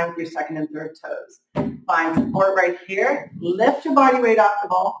knees in line with your second and third toes. Find support right here. Lift your body weight off the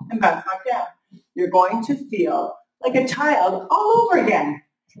ball and bounce back down. You're going to feel like a child all over again.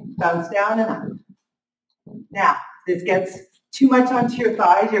 Bounce down and up. Now, this gets too much onto your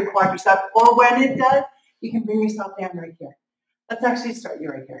thighs, your quadriceps, or when it does, you can bring yourself down right here. Let's actually start you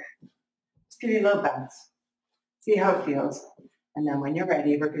right here. Just give you a little bounce. See how it feels. And then when you're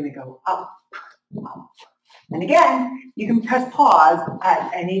ready, we're going to go up, up. And again, you can press pause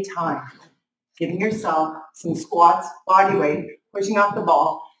at any time, giving yourself some squats, body weight, pushing off the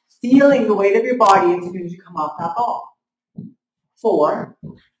ball, feeling the weight of your body as soon as you come off that ball. 4,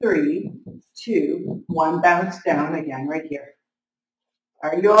 3, 2, 1, bounce down again right here.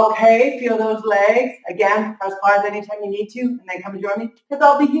 Are you okay? Feel those legs. Again, press pause anytime you need to, and then come and join me, because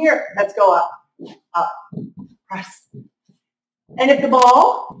I'll be here. Let's go up, up, press. And if the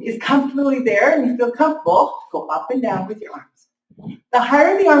ball is comfortably there and you feel comfortable, go up and down with your arms. The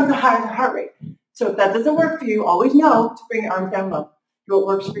higher the arms, the higher the heart rate. So if that doesn't work for you, always know to bring your arms down low. Do what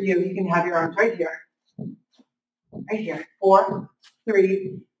works for you. You can have your arms right here. Right here. 4,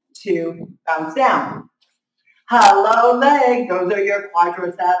 3, 2, bounce down. Hello, leg. Those are your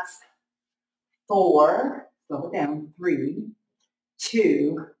quadriceps. 4, slow it down. 3,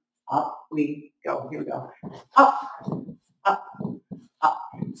 2, up we go. Here we go. Up, up, up.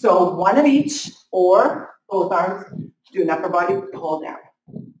 So one of each or both arms. Do an upper body pull down.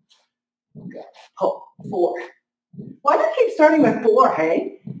 Good. Pull. 4. Why do you keep starting with 4,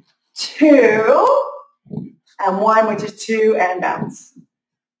 hey? 2 and 1, which is 2 and bounce.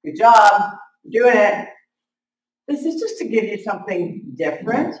 Good job. You're doing it. This is just to give you something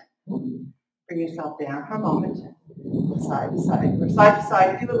different. Bring Bring yourself down for a moment. Side to side, or side to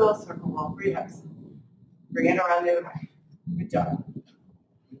side. Do a little circle wall for your hips. Bring it around the other way. Good job.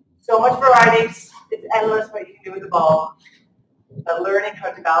 So much variety. It's endless what you can do with the ball. But learning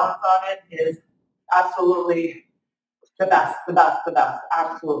how to balance on it is absolutely the best, the best, the best.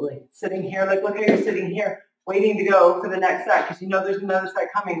 Absolutely. Sitting here, like look how you're sitting here, waiting to go for the next set, because you know there's another set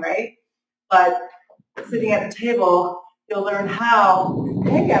coming, right? But sitting at the table, you'll learn how,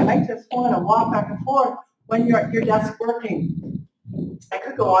 hey, I might just want to walk back and forth when you're at your desk working. I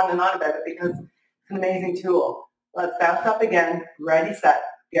could go on and on about it because it's an amazing tool. Let's bounce up again. Ready, set,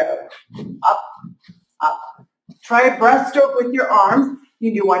 go. Up, up. Try a breaststroke with your arms.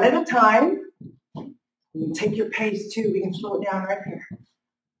 You do one at a time. You can take your pace too. We can slow it down right here.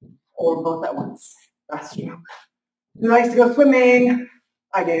 Or both at once. Breaststroke. Who likes to go swimming?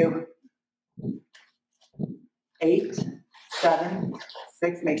 I do. 8, 7,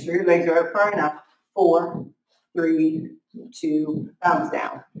 6. Make sure your legs are out far enough. 4, 3, 2. Bounce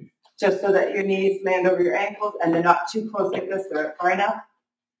down. Just so that your knees land over your ankles and they're not too close like this. They're out far enough.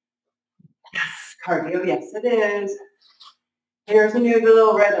 Yes. Cardio. Yes, it is. Here's a new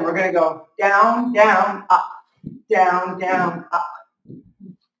little rhythm. We're going to go down, down, up, down, down, up,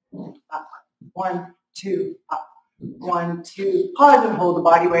 up. 1, 2, up. 1, 2. Pause and hold the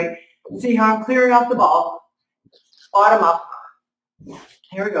body weight. See how I'm clearing off the ball. Bottom up.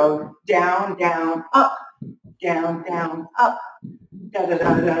 Here we go. Down, down, up. Down, down, up. Da da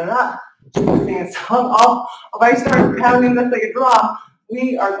da da da. Sing a song. If I start pounding this like a drum,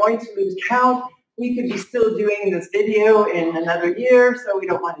 we are going to lose count. We could be still doing this video in another year, so we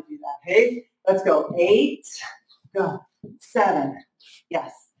don't want to do that. Hey, let's go. 8, go. 7,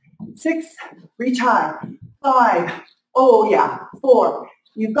 yes. 6, reach high. 5, oh yeah. 4,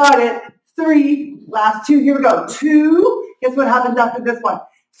 you got it. 3, last 2, here we go. 2, guess what happens after this one?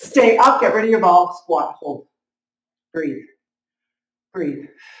 Stay up, get rid of your ball, squat, hold. Breathe, breathe.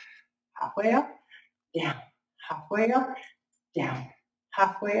 Halfway up, down. Halfway up, down.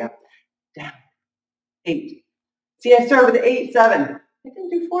 Halfway up, down. 8. See, I started with 8, 7. I didn't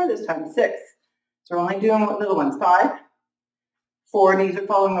do 4 this time, 6. So we're only doing little ones. 5, 4, knees are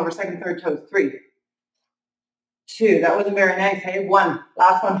falling over, second, third toes. 3, 2, that wasn't very nice, hey? 1,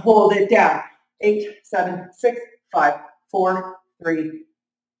 last one, hold it down. 8, 7, 6, 5, 4, 3,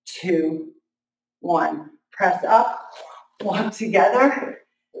 2, 1. Press up, walk together.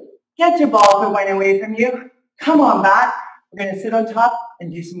 Get your ball that went away from you. Come on back. We're going to sit on top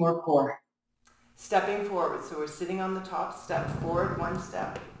and do some more core. Stepping forward. So we're sitting on the top, step forward 1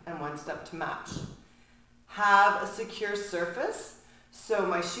 step and 1 step to match. Have a secure surface. So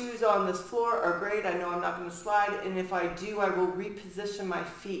my shoes on this floor are great. I know I'm not going to slide, and if I do, I will reposition my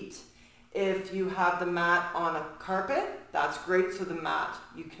feet. If you have the mat on a carpet, that's great, so the mat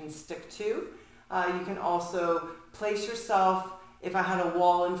you can stick to. You can also place yourself, if I had a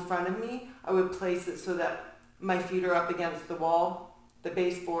wall in front of me, I would place it so that my feet are up against the wall, the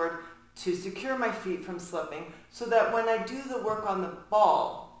baseboard, to secure my feet from slipping, so that when I do the work on the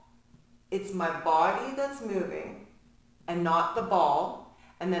ball, it's my body that's moving and not the ball,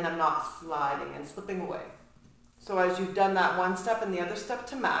 and then I'm not sliding and slipping away. So as you've done that 1 step and the other step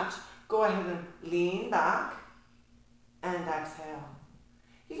to match, go ahead and lean back and exhale.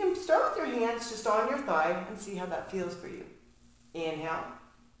 You can start with your hands just on your thigh and see how that feels for you. Inhale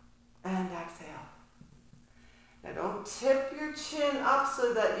and exhale. Now don't tip your chin up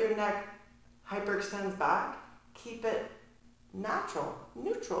so that your neck hyperextends back. Keep it natural,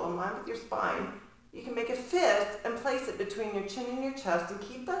 neutral, in line with your spine. You can make a fist and place it between your chin and your chest and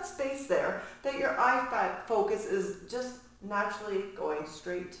keep that space there, that your eye focus is just naturally going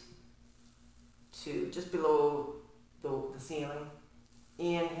straight to just below the ceiling.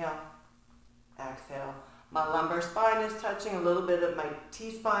 Inhale, exhale. My lumbar spine is touching a little bit of my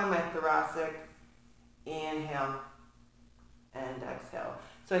T-spine, my thoracic. Inhale and exhale.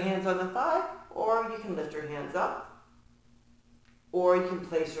 So hands on the thigh, or you can lift your hands up, or you can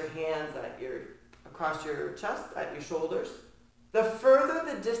place your hands across your chest, at your shoulders. The further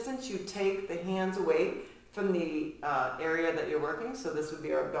the distance you take the hands away from the area that you're working, so this would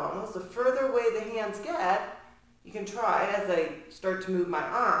be our abdominals, the further away the hands get, you can try, as I start to move my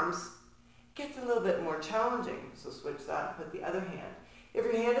arms, it gets a little bit more challenging. So switch that with the other hand. If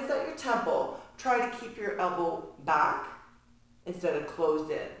your hand is at your temple, try to keep your elbow back instead of closed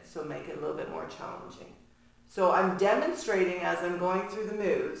in, so make it a little bit more challenging. So I'm demonstrating as I'm going through the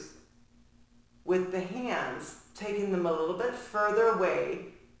moves with the hands, taking them a little bit further away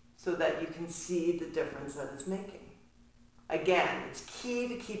so that you can see the difference that it's making. Again, it's key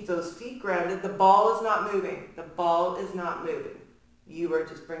to keep those feet grounded. The ball is not moving. The ball is not moving. You are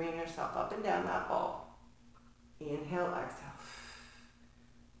just bringing yourself up and down that ball. Inhale, exhale.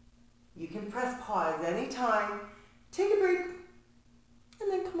 You can press pause anytime. Take a break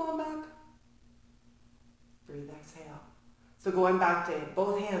and then come on back. Breathe, exhale. So going back to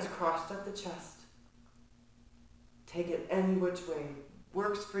both hands crossed at the chest. Take it any which way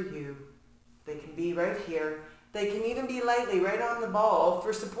works for you. They can be right here. They can even be lightly right on the ball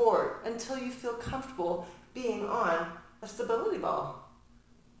for support until you feel comfortable being on a stability ball.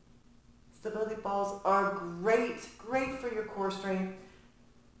 Stability balls are great for your core strength.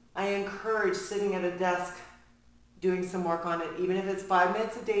 I encourage sitting at a desk, doing some work on it, even if it's 5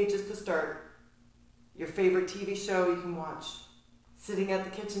 minutes a day just to start. Your favorite TV show you can watch. Sitting at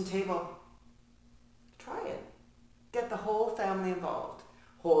the kitchen table. Try it. Get the whole family involved.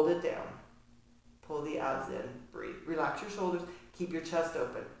 Hold it down. Pull the abs in. Breathe. Relax your shoulders. Keep your chest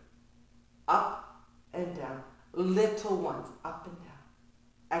open. Up and down. Little ones. Up and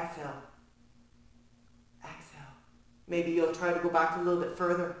down. Exhale. Exhale. Maybe you'll try to go back a little bit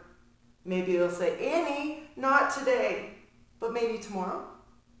further. Maybe you'll say, Annie, not today, but maybe tomorrow.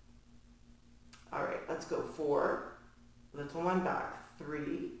 All right, let's go. 4, little one back.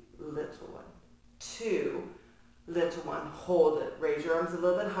 3, little one. 2, little one. Hold it. Raise your arms a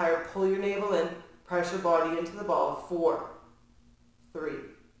little bit higher. Pull your navel in. Press your body into the ball. 4, 3,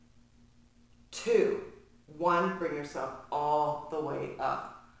 2, 1. Bring yourself all the way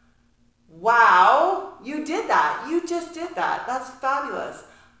up. Wow, you did that. You just did that. That's fabulous.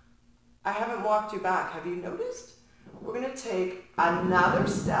 I haven't walked you back. Have you noticed? We're going to take another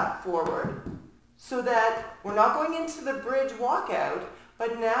step forward so that we're not going into the bridge walkout,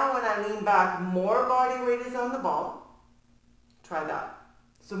 but now when I lean back, more body weight is on the ball. Try that.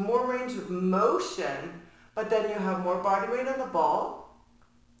 So more range of motion, but then you have more body weight on the ball.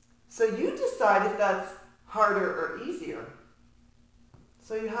 So you decide if that's harder or easier.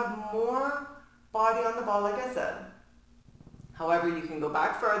 So you have more body on the ball, like I said. However, you can go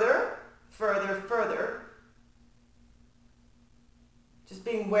back further, further. Just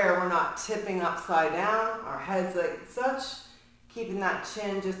being aware we're not tipping upside down, our heads like such, keeping that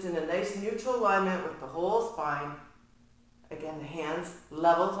chin just in a nice neutral alignment with the whole spine. Again, the hands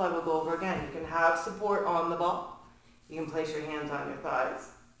level, so I will go over again. You can have support on the ball. You can place your hands on your thighs,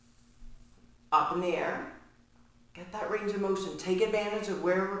 up in the air. Get that range of motion. Take advantage of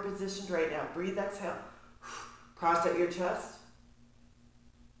where we're positioned right now. Breathe, exhale. Cross out your chest.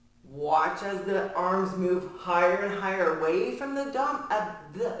 Watch as the arms move higher and higher away from the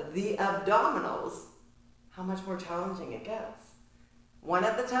abdominals. How much more challenging it gets. One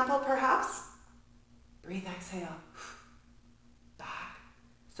at the temple, perhaps. Breathe, exhale. Back.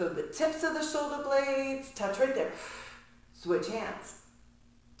 So the tips of the shoulder blades touch right there. Switch hands.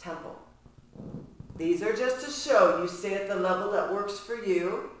 Temple. These are just to show you stay at the level that works for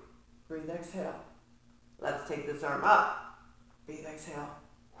you. Breathe, exhale. Let's take this arm up. Breathe, exhale.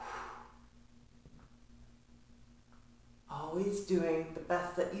 Always doing the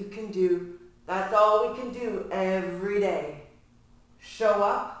best that you can do. That's all we can do every day. Show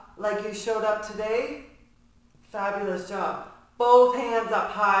up like you showed up today. Fabulous job. Both hands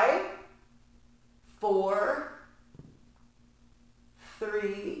up high. 4,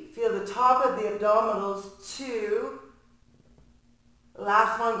 3, feel the top of the abdominals. 2,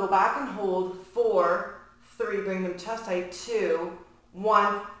 last one, go back and hold. 4, 3, bring them chest height. 2,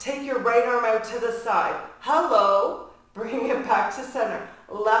 1, take your right arm out to the side. Hello, bring it back to center.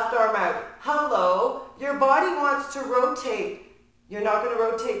 Left arm out. Hello, your body wants to rotate. You're not going to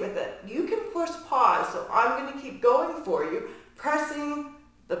rotate with it. You can push pause, so I'm going to keep going for you, pressing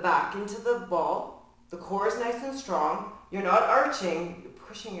the back into the ball. The core is nice and strong. You're not arching, you're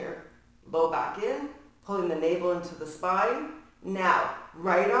pushing your low back in, pulling the navel into the spine. Now,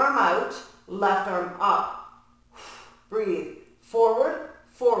 right arm out, left arm up. Breathe. Forward,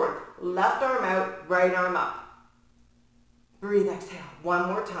 forward. Left arm out, right arm up. Breathe, exhale. One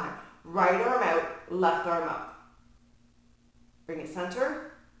more time. Right arm out, left arm up. Bring it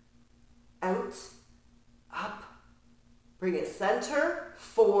center, out, up. Bring it center,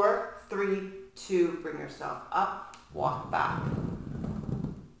 4, 3, 2. Bring yourself up. Walk back.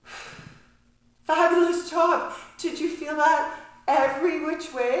 Fabulous job. Did you feel that every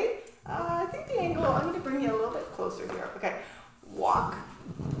which way? I think the angle, I'm going to bring you a little bit closer here. Okay, walk.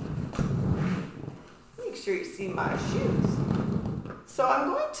 Make sure you see my shoes. So I'm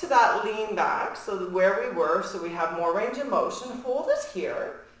going to that lean back, so where we were, so we have more range of motion. Hold it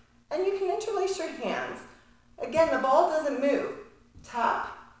here, and you can interlace your hands. Again, the ball doesn't move. Tap,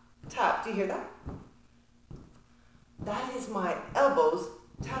 tap. Do you hear that? That is my elbows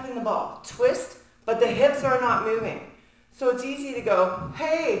tapping the ball. Twist, but the hips are not moving. So it's easy to go,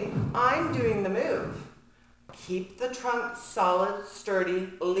 hey, I'm doing the move. Keep the trunk solid, sturdy,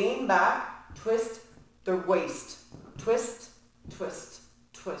 lean back, twist the waist. Twist, twist,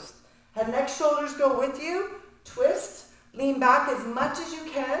 twist. Head, neck, shoulders go with you. Twist, lean back as much as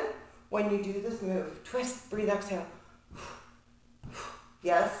you can when you do this move. Twist, breathe, exhale.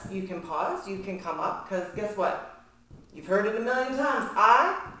 Yes, you can pause, you can come up, because guess what? You've heard it a million times.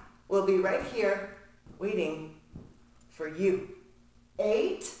 I will be right here waiting for you.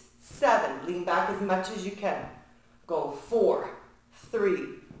 8, 7, lean back as much as you can. Go 4, 3,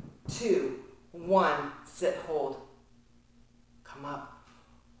 2, 1, sit, hold. Come up,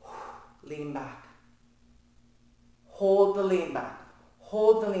 lean back. Hold the lean back,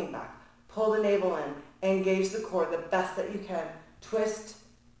 hold the lean back. Pull the navel in, engage the core the best that you can. Twist,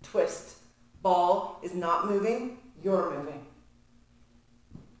 twist. Ball is not moving, you're moving.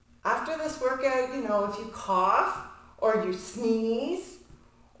 After this workout, if you cough or you sneeze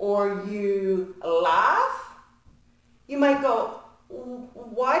or you laugh, you might go,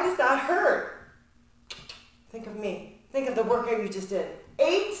 why does that hurt? Think of me. Think of the workout you just did.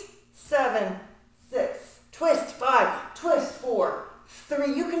 8, 7, 6, twist, 5, twist, 4,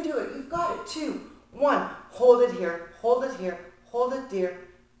 3. You can do it. You've got it. 2, 1. Hold it here. Hold it here. Hold it there.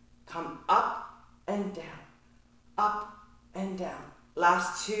 Come up and down. Up and down.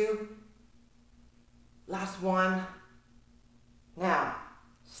 Last 2. Last 1. Now,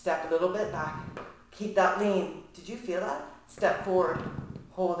 step a little bit back. Keep that lean. Did you feel that? Step forward.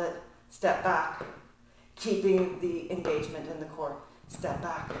 Hold it. Step back. Keeping the engagement in the core. Step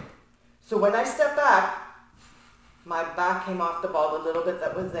back. So when I step back, my back came off the ball a little bit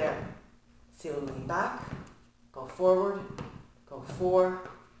that was there. So lean back. Go forward. Go 4,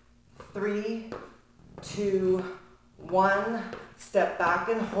 3, 2, 1. Step back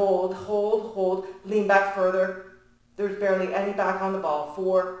and hold, hold, hold. Lean back further. There's barely any back on the ball.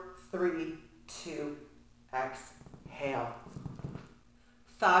 4, 3, 2, exhale.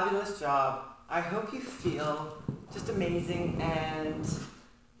 Fabulous job. I hope you feel just amazing and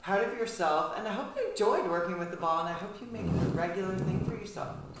proud of yourself. And I hope you enjoyed working with the ball, and I hope you make it a regular thing for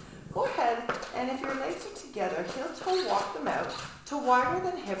yourself. Go ahead, and if your legs are together, heel toe walk them out to wider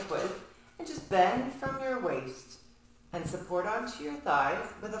than hip width, and just bend from your waist and support onto your thighs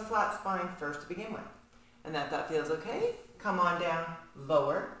with a flat spine first to begin with. And if that feels okay, come on down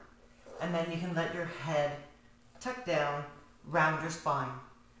lower, and then you can let your head tuck down, round your spine.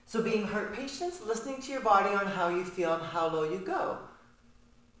 So being heart patients, listening to your body on how you feel and how low you go.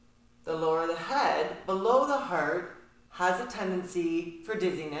 The lower the head, below the heart, has a tendency for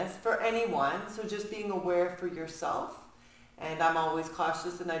dizziness for anyone, so just being aware for yourself. And I'm always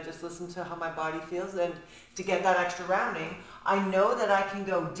cautious, and I just listen to how my body feels, and to get that extra rounding, I know that I can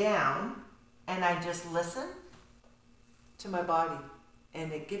go down, and I just listen to my body,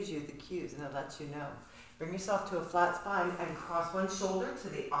 and it gives you the cues, and it lets you know. Bring yourself to a flat spine and cross one shoulder to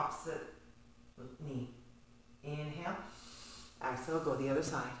the opposite knee. Inhale, exhale, go the other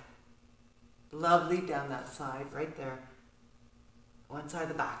side. Lovely down that side, right there. One side of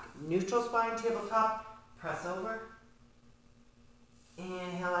the back. Neutral spine, tabletop, press over.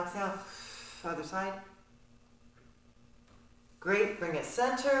 Inhale, exhale, other side. Great, bring it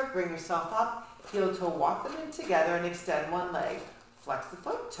center, bring yourself up. Heel toe, walk them in together and extend one leg. Flex the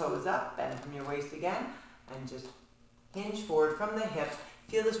foot, toes up, bend from your waist again, and just hinge forward from the hips.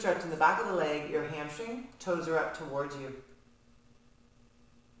 Feel the stretch in the back of the leg, your hamstring, toes are up towards you.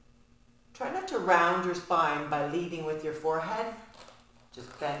 Try not to round your spine by leading with your forehead.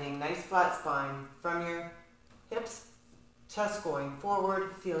 Just bending, nice flat spine from your hips, chest going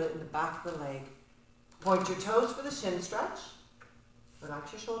forward. Feel it in the back of the leg. Point your toes for the shin stretch.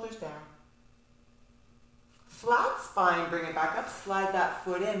 Relax your shoulders down. Flat spine, bring it back up, slide that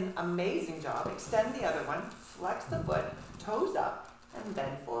foot in. Amazing job. Extend the other one, flex the foot, toes up, and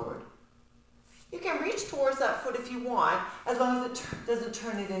bend forward. You can reach towards that foot if you want, as long as it doesn't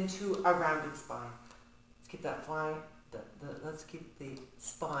turn it into a rounded spine. Let's keep that flying. Let's keep the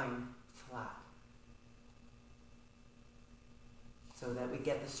spine flat, so that we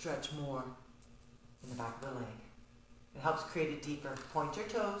get the stretch more in the back of the leg. It helps create it deeper. Point your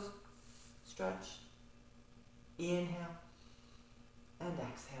toes, stretch, inhale, and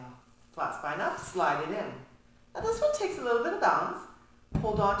exhale. Flat spine up, slide it in. Now this one takes a little bit of balance.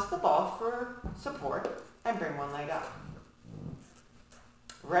 Hold on to the ball for support and bring one leg up.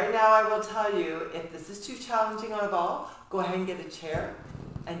 Right now I will tell you, if this is too challenging on a ball, go ahead and get a chair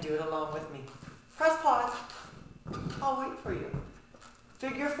and do it along with me. Press pause. I'll wait for you.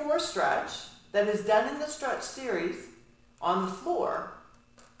 Figure 4 stretch that is done in the stretch series on the floor,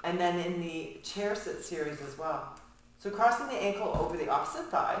 and then in the chair sit series as well. So crossing the ankle over the opposite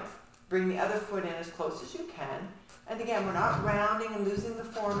thigh, bring the other foot in as close as you can. And again, we're not rounding and losing the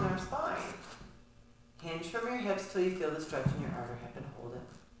form in our spine. Hinge from your hips till you feel the stretch in your outer hip and hold it.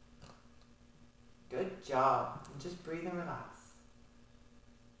 Good job. And just breathe and relax.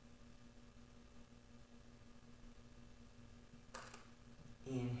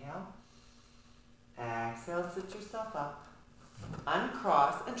 Inhale. Exhale, sit yourself up.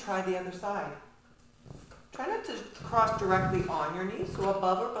 Uncross and try the other side. Try not to cross directly on your knee, so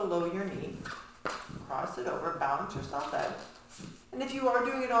above or below your knee. Cross it over, balance yourself out. And if you are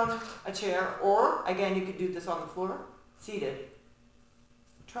doing it on a chair, or again, you could do this on the floor, seated.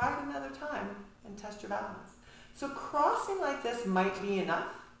 Try it another time and test your balance. So crossing like this might be enough.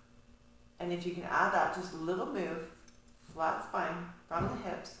 And if you can add that, just a little move, flat spine from the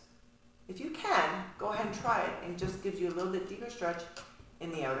hips. If you can, go ahead and try it, and just gives you a little bit deeper stretch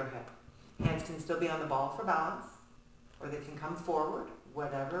in the outer hip. Hands can still be on the ball for balance, or they can come forward,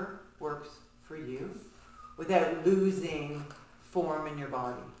 whatever works for you, without losing form in your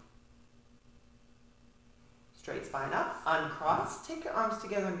body. Straight spine up, uncross, take your arms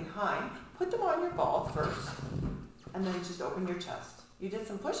together and behind, put them on your ball first, and then just open your chest. You did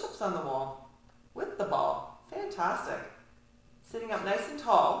some push-ups on the wall with the ball. Fantastic. Sitting up nice and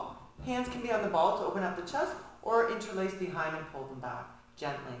tall, hands can be on the ball to open up the chest, or interlace behind and pull them back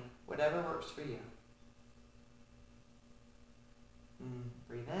gently, whatever works for you.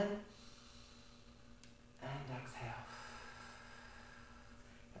 Breathe in and exhale.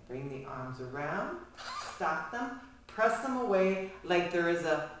 Now bring the arms around, stack them, press them away like there is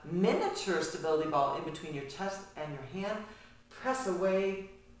a miniature stability ball in between your chest and your hand. Press away,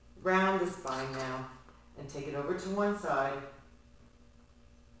 round the spine now, and take it over to one side.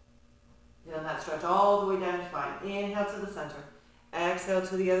 Feel that stretch all the way down your spine. Inhale to the center. Exhale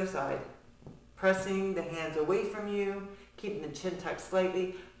to the other side. Pressing the hands away from you, keeping the chin tucked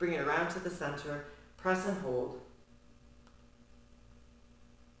slightly. Bring it around to the center. Press and hold.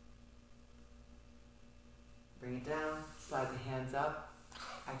 Bring it down. Slide the hands up.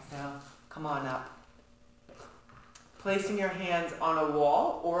 Exhale. Come on up. Placing your hands on a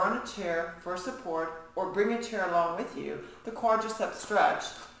wall or on a chair for support, or bring a chair along with you. The quadricep stretch.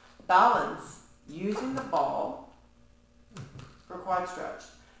 Balance using the ball for quad stretch.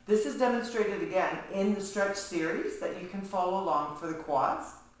 This is demonstrated again in the stretch series that you can follow along for the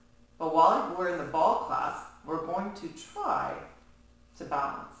quads. But while we're in the ball class, we're going to try to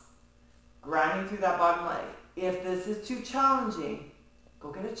balance. Grinding through that bottom leg. If this is too challenging,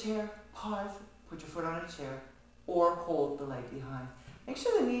 go get a chair, pause, put your foot on a chair, or hold the leg behind. Make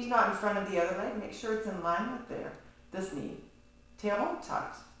sure the knee's not in front of the other leg. Make sure it's in line with this knee. Tailbone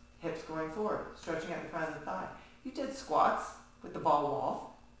tucked. Hips going forward, stretching out the front of the thigh. You did squats with the ball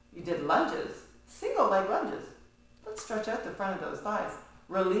wall. You did lunges, single leg lunges. Let's stretch out the front of those thighs.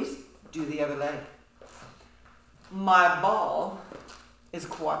 Release, do the other leg. My ball is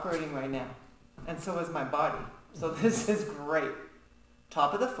cooperating right now, and so is my body. So this is great.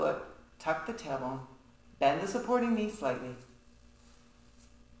 Top of the foot, tuck the tailbone, bend the supporting knee slightly.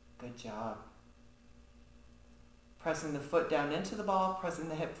 Good job. Pressing the foot down into the ball, pressing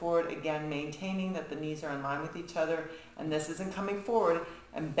the hip forward, again maintaining that the knees are in line with each other, and this isn't coming forward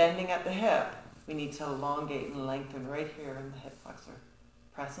and bending at the hip. We need to elongate and lengthen right here in the hip flexor.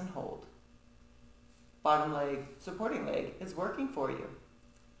 Press and hold. Bottom leg, supporting leg is working for you.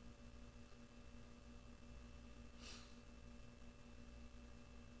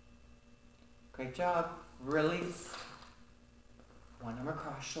 Great job. Release. One arm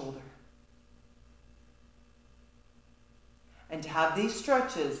across shoulder. And to have these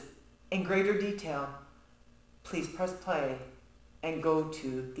stretches in greater detail, please press play and go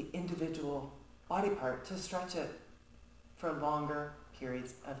to the individual body part to stretch it for longer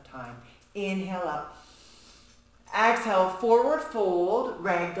periods of time. Inhale up. Exhale, forward fold,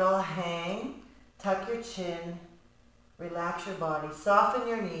 ragdoll hang, tuck your chin, relax your body, soften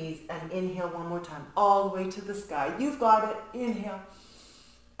your knees, and inhale one more time, all the way to the sky. You've got it. Inhale.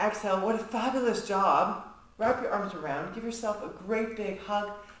 Exhale. What a fabulous job. Wrap your arms around. Give yourself a great big hug.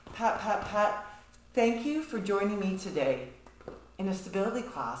 Pat, pat, pat. Thank you for joining me today in a stability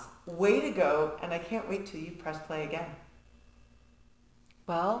class. Way to go, and I can't wait till you press play again.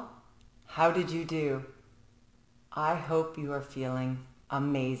 Well, how did you do? I hope you are feeling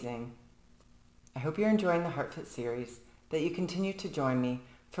amazing. I hope you're enjoying the HeartFit series, that you continue to join me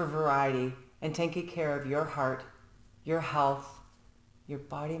for variety and taking care of your heart, your health, your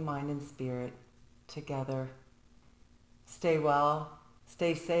body, mind, and spirit together. Stay well,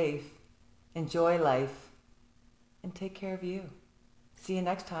 stay safe, enjoy life, and take care of you. See you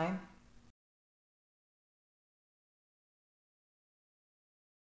next time.